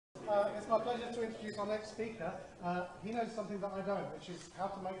It's my pleasure to introduce our next speaker. He knows something that I don't, which is how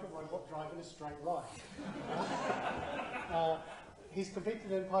to make a robot drive in a straight line. He's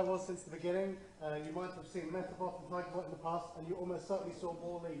competed in Pi Wars since the beginning. You might have seen Metabot and Tigerbot in the past, and you almost certainly saw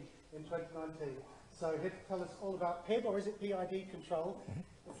Wall-E in 2019. So here to tell us all about PID, or is it PID control,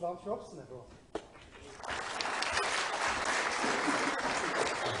 it's Lance Robson, everyone.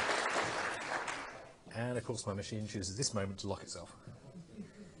 And of course my machine chooses this moment to lock itself.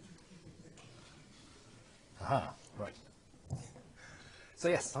 Aha, right. So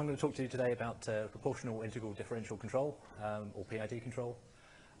yes, I'm going to talk to you today about proportional integral differential control, or PID control.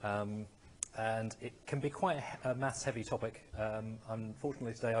 And it can be quite a maths-heavy topic.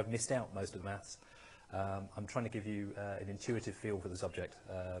 Unfortunately today I've missed out most of the maths. I'm trying to give you an intuitive feel for the subject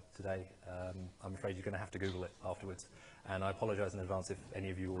today. I'm afraid you're going to have to Google it afterwards. And I apologise in advance if any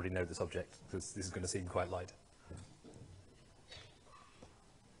of you already know the subject, because this is going to seem quite light.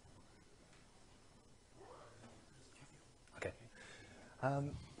 Okay.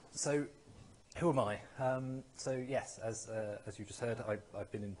 So, who am I? So yes, as you just heard,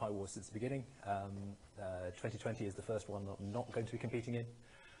 I've been in Pi Wars since the beginning. 2020 is the first one that I'm not going to be competing in.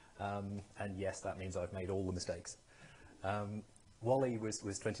 And yes, that means I've made all the mistakes. Wall-E was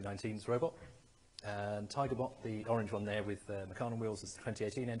 2019's robot. And Tigerbot, the orange one there with Meccano wheels, is the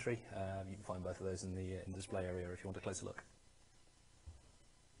 2018 entry. You can find both of those in the display area if you want a closer look.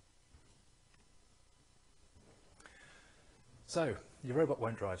 So, your robot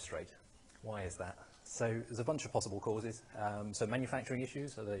won't drive straight. Why is that? So, there's a bunch of possible causes. So, manufacturing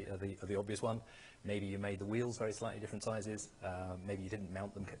issues are the obvious one. Maybe you made the wheels very slightly different sizes. Maybe you didn't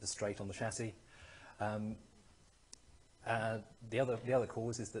mount them straight on the chassis. The other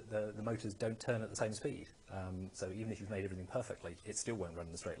cause is that the motors don't turn at the same speed. So even if you've made everything perfectly, it still won't run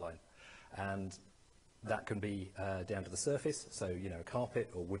in a straight line. And that can be down to the surface, so you know,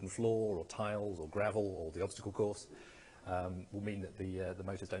 carpet or wooden floor or tiles or gravel or the obstacle course will mean that the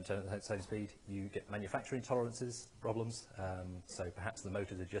motors don't turn at the same speed. You get manufacturing tolerances problems, so perhaps the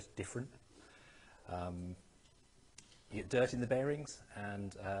motors are just different. You get dirt in the bearings,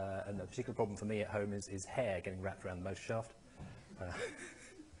 and a particular problem for me at home is hair getting wrapped around the motor shaft.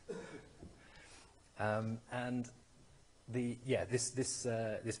 And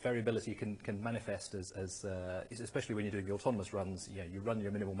this variability can manifest as especially when you're doing the autonomous runs. You know, you run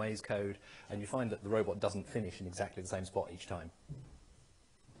your minimal maze code, and you find that the robot doesn't finish in exactly the same spot each time.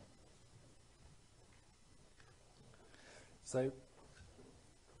 So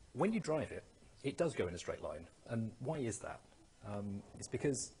when you drive it, it does go in a straight line. And why is that? It's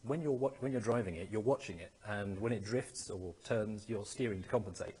because when you're driving it, you're watching it, and when it drifts or turns, you're steering to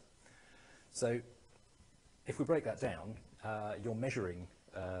compensate. So if we break that down, you're measuring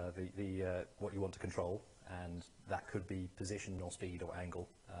what you want to control, and that could be position or speed or angle.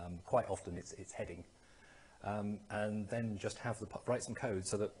 Quite often it's heading. And then just write some code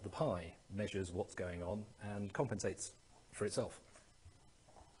so that the Pi measures what's going on and compensates for itself.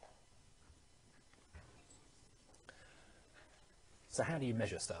 So how do you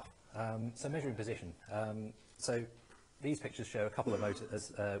measure stuff? So measuring position. So these pictures show a couple of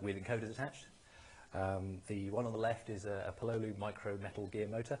motors with encoders attached. The one on the left is a Pololu micro metal gear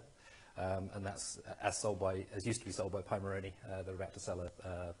motor, and that's as used to be sold by Pi Moroni. They're about to sell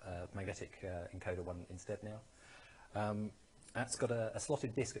a magnetic encoder one instead now. That's got a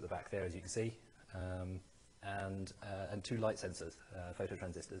slotted disc at the back there, as you can see, and two light sensors,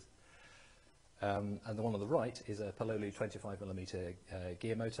 phototransistors. And the one on the right is a Pololu 25mm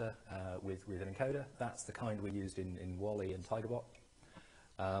gear motor with an encoder. That's the kind we used in Wall-E and Tigerbot.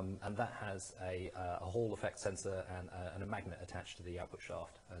 And that has a Hall effect sensor and a magnet attached to the output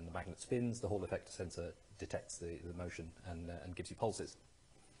shaft. And the magnet spins, the Hall effect sensor detects the motion and gives you pulses.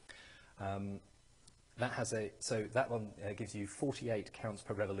 So that one gives you 48 counts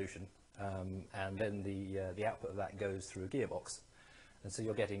per revolution, and then the output of that goes through a gearbox. And so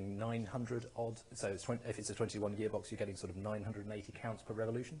you're getting 900 odd, so if it's a 21 gearbox, you're getting sort of 980 counts per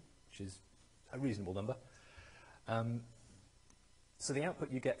revolution, which is a reasonable number. So the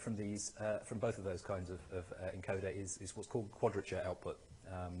output you get from these, from both of those kinds of encoder is what's called quadrature output.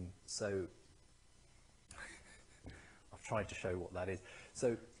 So I've tried to show what that is.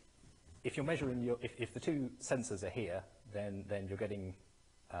 So if you're measuring if the two sensors are here, then you're getting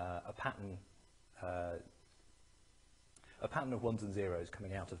a pattern of ones and zeros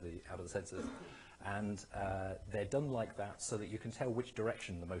coming out of the sensors, and they're done like that so that you can tell which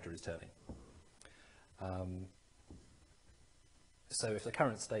direction the motor is turning. So if the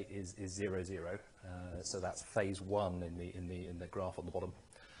current state is 0, 0, so that's phase 1 in the graph on the bottom,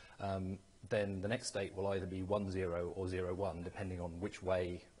 then the next state will either be 1, 0 or 0, 1, depending on which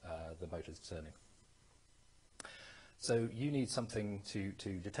way the motor's turning. So you need something to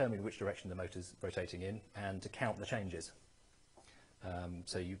determine which direction the motor's rotating in and to count the changes.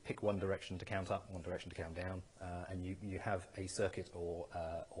 So you pick one direction to count up, one direction to count down, and you have a circuit or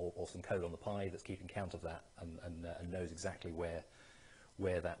some code on the PI that's keeping count of that and knows exactly where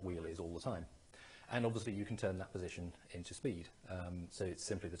that wheel is all the time. And obviously you can turn that position into speed. So it's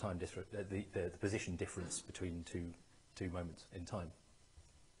simply the time the position difference between two moments in time.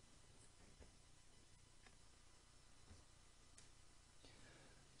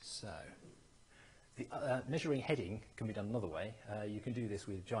 So, measuring heading can be done another way. You can do this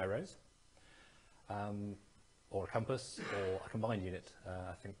with gyros, or a compass, or a combined unit.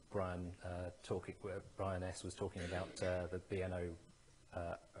 I think Brian S. was talking about the BNO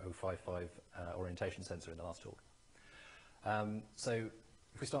 055 orientation sensor in the last talk. So,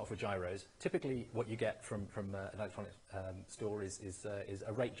 if we start off with gyros, typically what you get from an electronic store is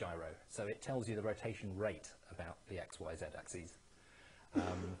a rate gyro. So it tells you the rotation rate about the X, Y, Z axes.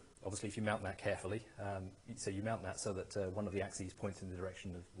 Obviously, if you mount that carefully, so you mount that so that one of the axes points in the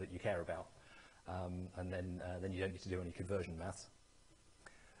direction that you care about, and then you don't need to do any conversion maths.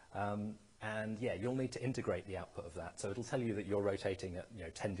 And yeah, you'll need to integrate the output of that. So it'll tell you that you're rotating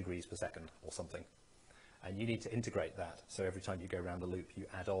at 10 degrees per second or something, and you need to integrate that. So every time you go around the loop, you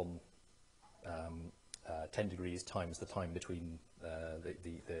add on 10 degrees times the time between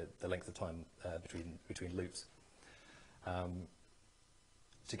the length of time between loops.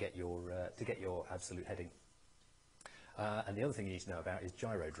 To get your absolute heading. And the other thing you need to know about is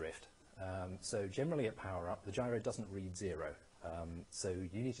gyro drift. So generally at power up, the gyro doesn't read 0. So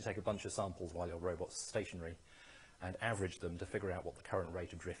you need to take a bunch of samples while your robot's stationary and average them to figure out what the current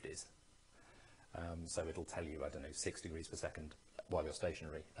rate of drift is. So it'll tell you, I don't know, 6 degrees per second while you're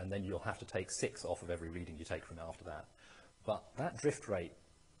stationary, and then you'll have to take 6 off of every reading you take from after that. But that drift rate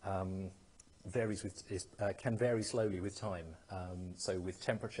can vary slowly with time, so with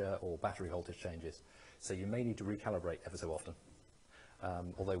temperature or battery voltage changes. So you may need to recalibrate ever so often.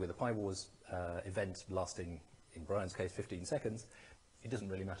 Although with a Pi Wars event lasting, in Brian's case, 15 seconds, it doesn't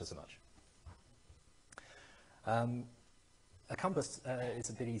really matter so much. A compass is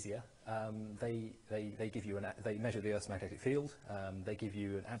a bit easier. They measure the Earth's magnetic field. They give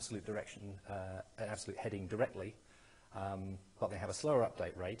you an absolute direction, an absolute heading directly, but they have a slower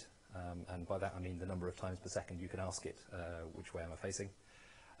update rate. And by that I mean the number of times per second you can ask it, which way am I facing?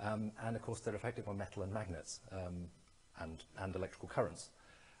 And of course they're effective on metal and magnets, and electrical currents.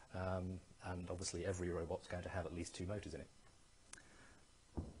 And obviously every robot's going to have at least 2 motors in it.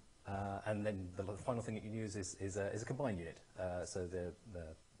 And then the final thing that you can use is a combined unit. So the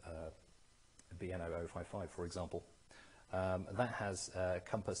BNO 055, for example. That has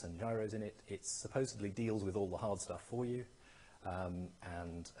compass and gyros in it. It supposedly deals with all the hard stuff for you.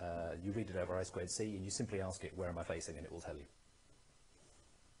 And you read it over I²C, and you simply ask it, where am I facing, and it will tell you.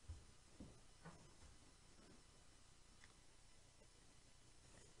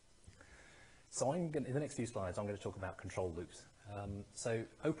 So in the next few slides, I'm going to talk about control loops. So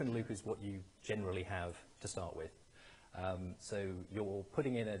open loop is what you generally have to start with. So you're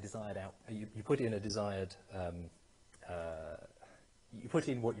putting in a desired you put in a desired, you put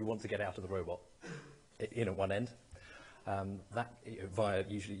in what you want to get out of the robot in at one end. That via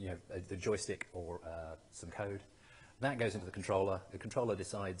usually the joystick or some code. That goes into the controller. The controller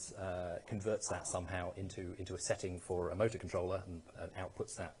decides, converts that somehow into a setting for a motor controller and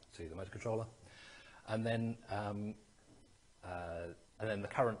outputs that to the motor controller. And then the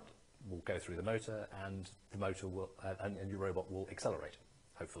current will go through the motor, and the motor will and your robot will accelerate,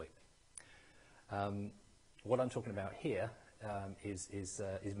 hopefully. What I'm talking about here is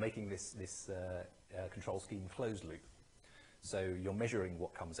making this control scheme closed loop. So you're measuring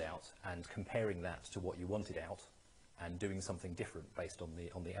what comes out and comparing that to what you wanted out, and doing something different based on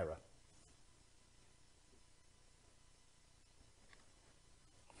the error.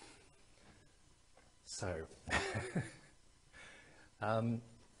 So,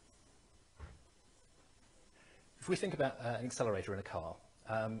 if we think about an accelerator in a car,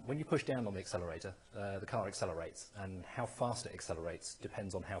 when you push down on the accelerator, the car accelerates, and how fast it accelerates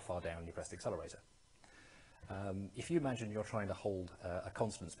depends on how far down you press the accelerator. If you imagine you're trying to hold a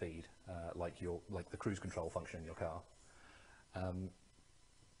constant speed, like the cruise control function in your car,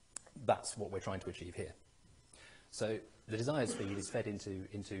 that's what we're trying to achieve here. So the desired speed is fed into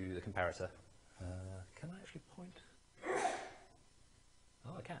the comparator. Can I actually point?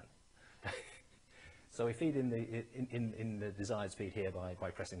 Oh, I can. So we feed in the desired speed here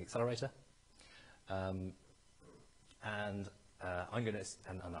by pressing the accelerator, and I'm going to,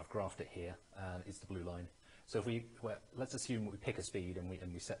 and I've graphed it here. It's the blue line. So if well, let's assume we pick a speed and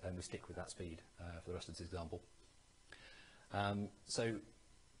we stick with that speed for the rest of this example. So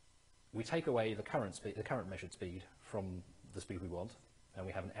we take away the current measured speed from the speed we want, and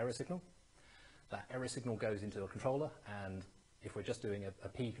we have an error signal. That error signal goes into a controller, and if we're just doing a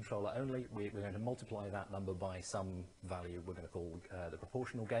P controller only, we're going to multiply that number by some value we're going to call the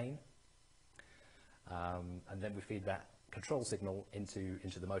proportional gain. And then we feed that control signal into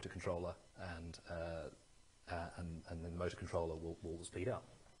the motor controller, and then the motor controller will speed up.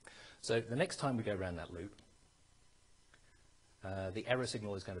 So the next time we go around that loop, the error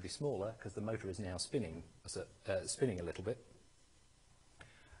signal is going to be smaller because the motor is now spinning a little bit.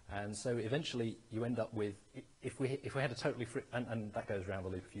 And so eventually you end up with, if we had a totally, and that goes around the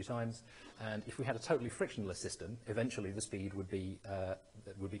loop a few times, and if we had a totally frictionless system, eventually the speed would be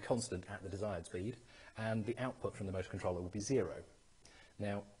constant at the desired speed, and the output from the motor controller would be 0.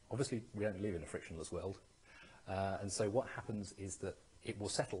 Now, obviously we don't live in a frictionless world, and so what happens is that it will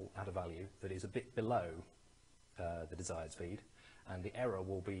settle at a value that is a bit below the desired speed, and the error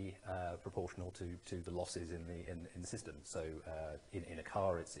will be proportional to the losses in the system. So in a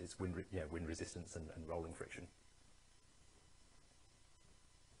car, it's wind resistance and rolling friction.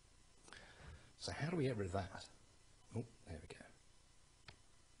 So how do we get rid of that? Oh, there we go.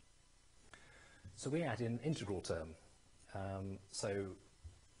 So we add in an integral term. So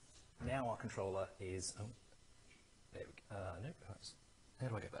now our controller is, oh, there we go. No, perhaps. How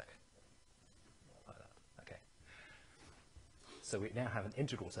do I go back? Like that. Okay. So we now have an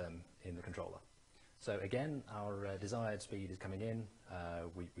integral term in the controller. So again, our desired speed is coming in.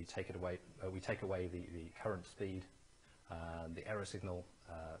 We take it away. We take away the current speed, the error signal.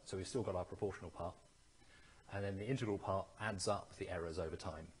 So we've still got our proportional part, and then the integral part adds up the errors over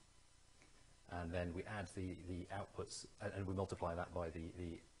time. And then we add the outputs, and we multiply that by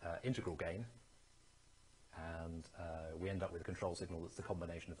the integral gain, and we end up with a control signal that's the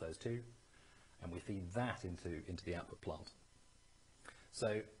combination of those two, and we feed that into the output plant.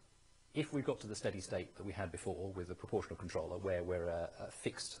 So if we got to the steady state that we had before with a proportional controller, where we're a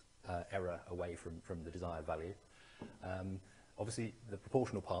fixed error away from the desired value, obviously the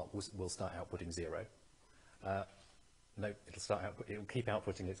proportional part will start outputting 0. No, it'll keep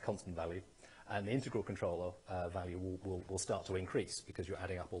outputting its constant value, and the integral controller value will start to increase because you're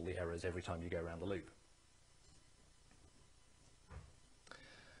adding up all the errors every time you go around the loop.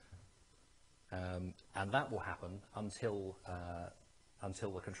 And that will happen until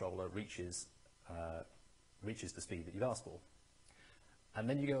the controller reaches the speed that you've asked for. And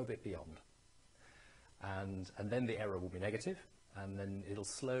then you go a bit beyond. And then the error will be negative, and then it'll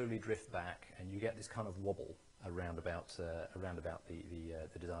slowly drift back, and you get this kind of wobble around about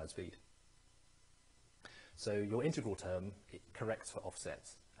the desired speed. So your integral term, it corrects for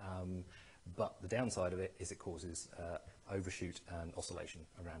offsets, but the downside of it is it causes overshoot and oscillation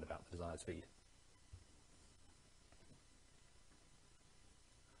around about the desired speed.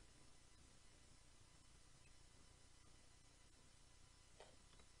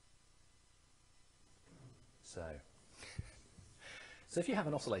 So if you have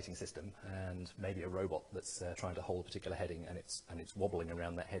an oscillating system and maybe a robot that's trying to hold a particular heading and it's wobbling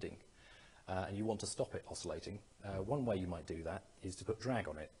around that heading, and you want to stop it oscillating, one way you might do that is to put drag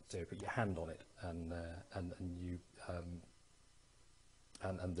on it. So put your hand on it, and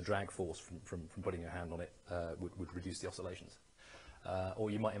the drag force from putting your hand on it would reduce the oscillations.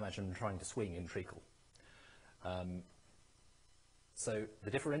 Or you might imagine trying to swing in treacle. So the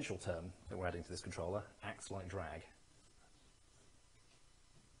differential term that we're adding to this controller acts like drag.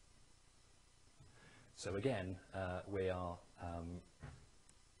 So again, we have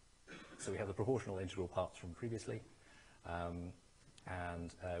the proportional integral parts from previously,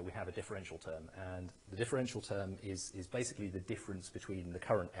 and we have a differential term. And the differential term is basically the difference between the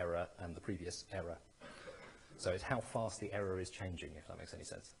current error and the previous error. So it's how fast the error is changing, if that makes any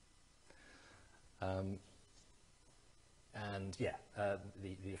sense. And yeah,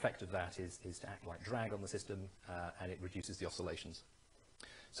 the effect of that is to act like drag on the system, and it reduces the oscillations.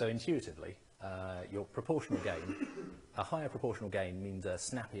 So intuitively, your proportional gain, a higher proportional gain means a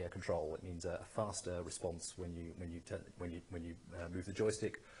snappier control. It means a faster response when you move the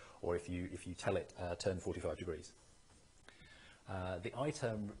joystick, or if you tell it turn 45 degrees. The I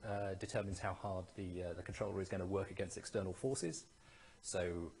term determines how hard the controller is going to work against external forces.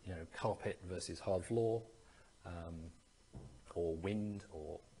 So carpet versus hard floor, or wind,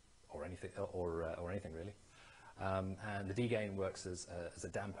 or anything, or anything really. And the D-gain works as a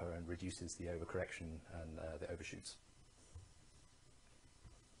damper and reduces the overcorrection and the overshoots.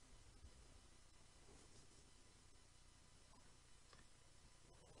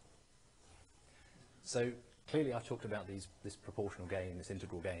 So Clearly, I've talked about this proportional gain, this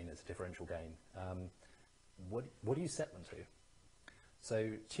integral gain, this differential gain. What do you set them to?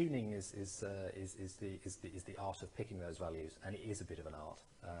 So tuning is the art of picking those values, and it is a bit of an art.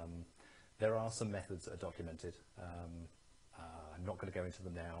 There are some methods that are documented. I'm not going to go into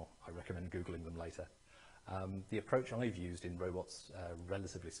them now. I recommend Googling them later. The approach I've used in robots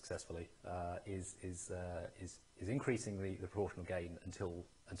relatively successfully is increasing the proportional gain until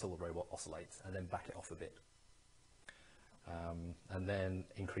the robot oscillates, and then back it off a bit. And then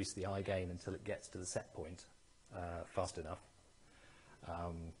increase the I gain until it gets to the set point fast enough,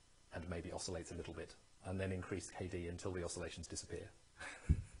 and maybe oscillates a little bit, and then increase KD until the oscillations disappear.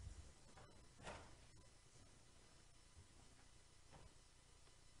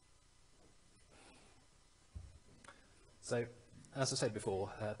 So, as I said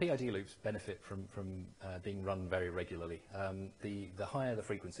before, PID loops benefit from being run very regularly. The higher the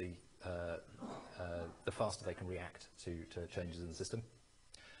frequency, the faster they can react to changes in the system.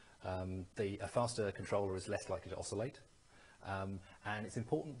 A faster controller is less likely to oscillate, and it's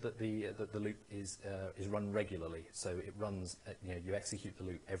important that the loop is run regularly. So it runs, you execute the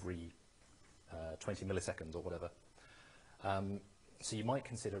loop every 20 milliseconds or whatever. So you might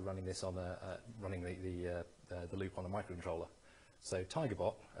consider running this on running the loop on a microcontroller. So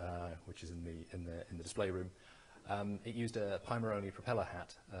TigerBot, which is in the display room, it used a Pimer-only propeller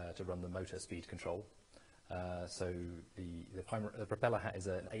hat to run the motor speed control. So the propeller hat is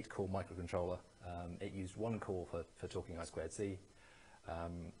an 8-core microcontroller. It used 1 core for talking I2C,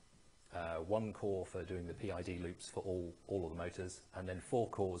 1 core for doing the PID loops for all of the motors, and then 4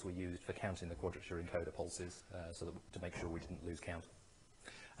 cores were used for counting the quadrature encoder pulses, to make sure we didn't lose count.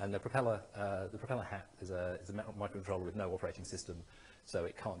 And the propeller hat is a microcontroller with no operating system, so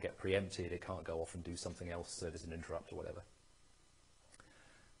it can't get preempted, it can't go off and do something else, so there's an interrupt or whatever.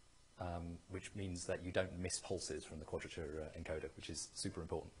 Which means that you don't miss pulses from the quadrature encoder, which is super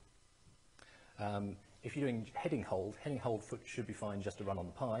important. If you're doing heading hold should be fine just to run on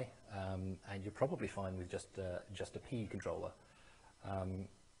the Pi, and you're probably fine with just a P controller.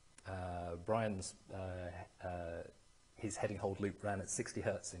 Brian's his heading hold loop ran at 60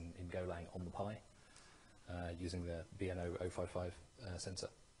 Hertz in Golang on the Pi, using the BNO055 sensor.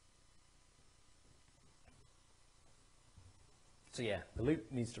 So yeah, the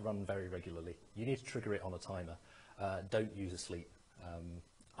loop needs to run very regularly. You need to trigger it on a timer. Don't use a sleep,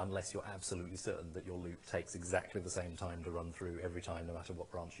 unless you're absolutely certain that your loop takes exactly the same time to run through every time, no matter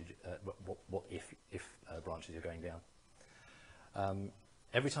what branch if branches you're going down.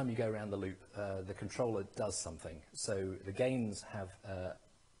 Every time you go around the loop, the controller does something. So the gains have the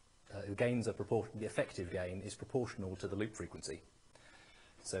effective gain is proportional to the loop frequency.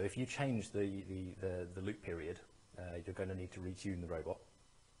 So if you change the loop period, you're going to need to retune the robot.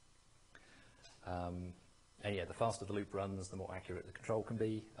 And yeah, the faster the loop runs, the more accurate the control can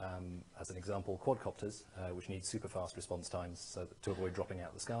be. As an example, quadcopters, which need super fast response times so that, to avoid dropping out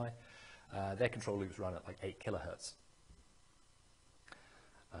of the sky, their control loops run at like 8 kilohertz.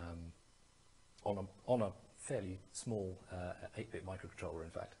 On a fairly small 8-bit microcontroller,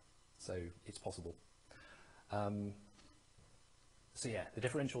 in fact. So it's possible. So yeah, the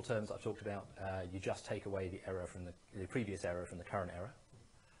differential terms I've talked about, you just take away the error from the previous error from the current error.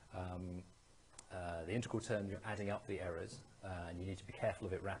 The integral term, you're adding up the errors, and you need to be careful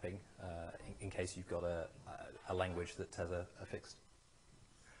of it wrapping in case you've got a language that has a fixed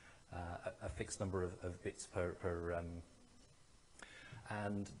number of bits per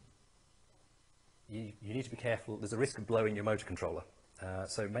and you need to be careful. There's a risk of blowing your motor controller,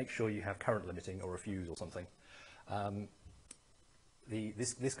 so make sure you have current limiting or a fuse or something.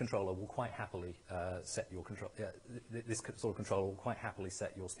 This controller will quite happily set your control. This sort of controller will quite happily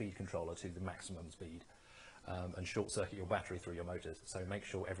set your speed controller to the maximum speed and short circuit your battery through your motors. So make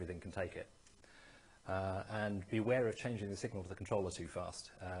sure everything can take it. And beware of changing the signal to the controller too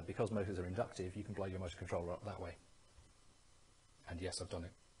fast. Because motors are inductive, you can blow your motor controller up that way. And yes, I've done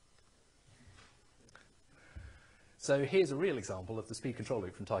it. So here's a real example of the speed control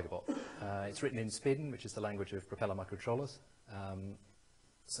loop from TigerBot. It's written in Spin, which is the language of propeller microcontrollers. Right,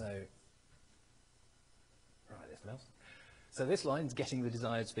 there's the mouse. So this line's getting the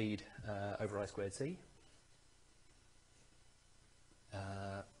desired speed over I2C.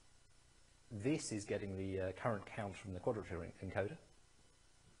 This is getting the current count from the quadrature encoder.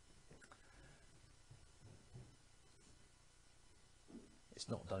 It's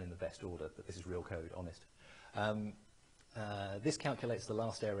not done in the best order, but this is real code, honest. This calculates the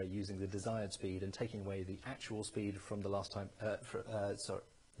last error using the desired speed and taking away the actual speed from the last time.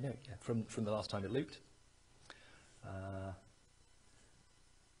 From the last time it looped.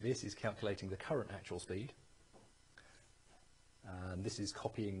 This is calculating the current actual speed This is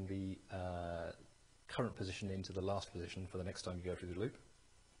copying the current position into the last position for the next time you go through the loop.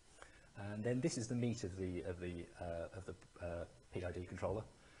 And then this is the meat of the PID controller.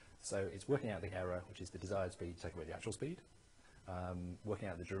 So it's working out the error, which is the desired speed, take away the actual speed. Working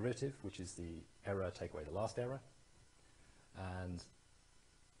out the derivative, which is the error, take away the last error. And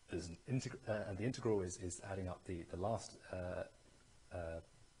there's an and the integral is adding up the last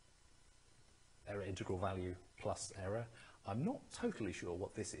error integral value plus error. I'm not totally sure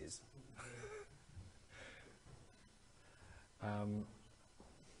what this is. And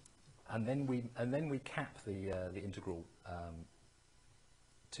then we cap the integral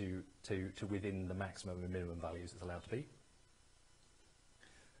to within the maximum and minimum values it's allowed to be.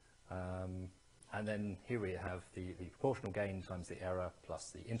 And then here we have the proportional gain times the error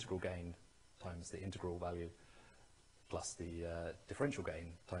plus the integral gain times the integral value plus the differential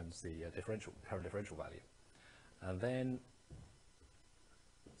gain times the current differential value. And then,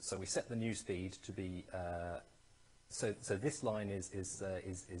 so we set the new speed to be, so this line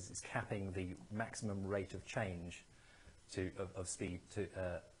is capping the maximum rate of change of speed to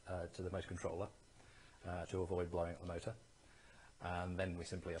the motor controller to avoid blowing up the motor. And then we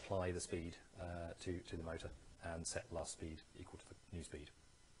simply apply the speed to the motor and set last speed equal to the new speed.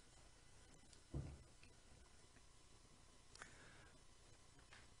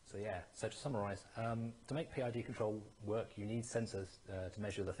 So yeah, so to summarize, to make PID control work, you need sensors to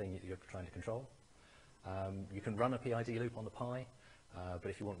measure the thing that you're trying to control. You can run a PID loop on the Pi,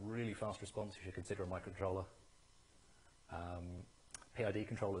 but if you want really fast response, you should consider a microcontroller. PID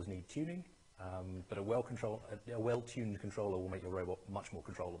controllers need tuning, but a well-tuned controller will make your robot much more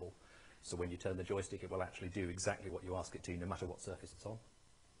controllable. So when you turn the joystick, it will actually do exactly what you ask it to, no matter what surface it's on.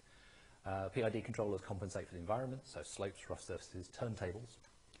 PID controllers compensate for the environment, so slopes, rough surfaces, turntables.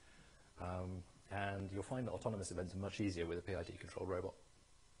 And you'll find that autonomous events are much easier with a PID controlled robot.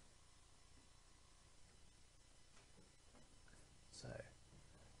 So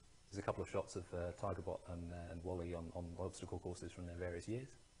there's a couple of shots of Tigerbot and Wally on obstacle courses from their various years.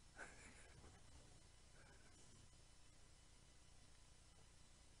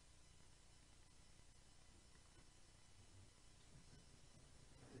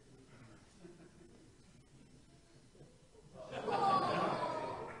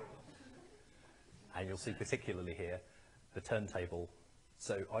 And you'll see particularly here the turntable.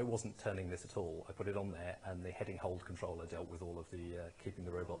 So I wasn't turning this at all. I put it on there, and the heading hold controller dealt with all of the keeping the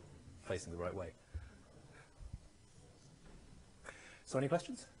robot facing the right way. So any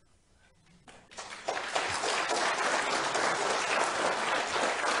questions?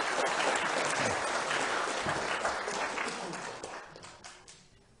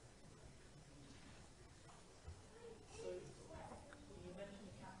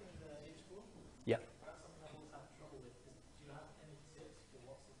 Yeah.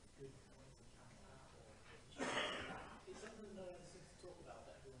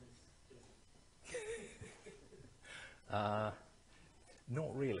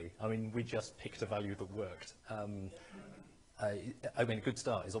 Not really. I mean, we just picked a value that worked. I mean, a good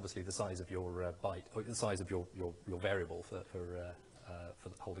start is obviously the size of your byte, or the size of your variable for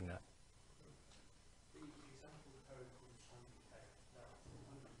holding that.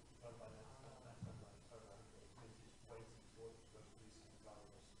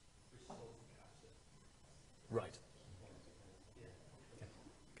 Right.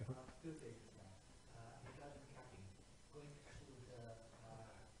 Go for it. Two things. Regarding capping, going to the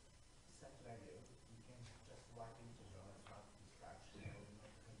set value, you can just write integer and start from scratch. You know,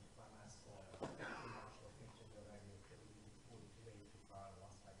 not going to finance too much of integer value that we put way too far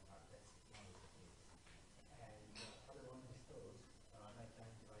one side part. That's one of the things. And the other one is those, night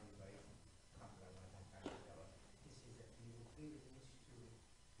time divided by complement night time interval. This is that you really need to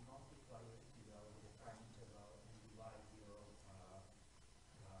multiply your integral with the time interval and divide your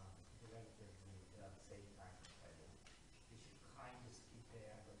derivative with the same time value. You should kind of skip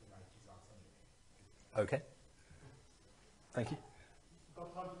there and the right results anyway. Okay. Thank you.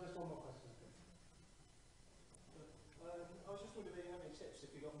 Got time for just one more question. I was just wondering if you have any tips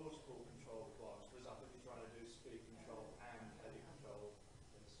if you've got multiple control requirements. For example, if you're trying to do speed control and heavy control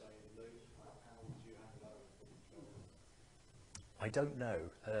in the same loop, how would you handle that with the control? I don't know.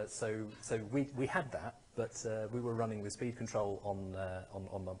 So we had that, but we were running the speed control on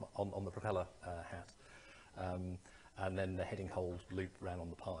the propeller hat, and then the heading hold loop ran on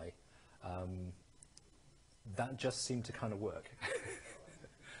the Pi. That just seemed to kind of work.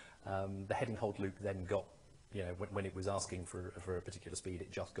 The heading hold loop then got, you know, when it was asking for a particular speed,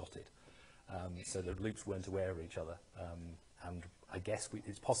 it just got it. So the loops weren't aware of each other, and I guess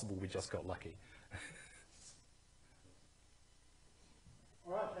it's possible we just got lucky.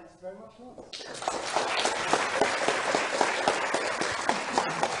 All right, thanks very much, Mark.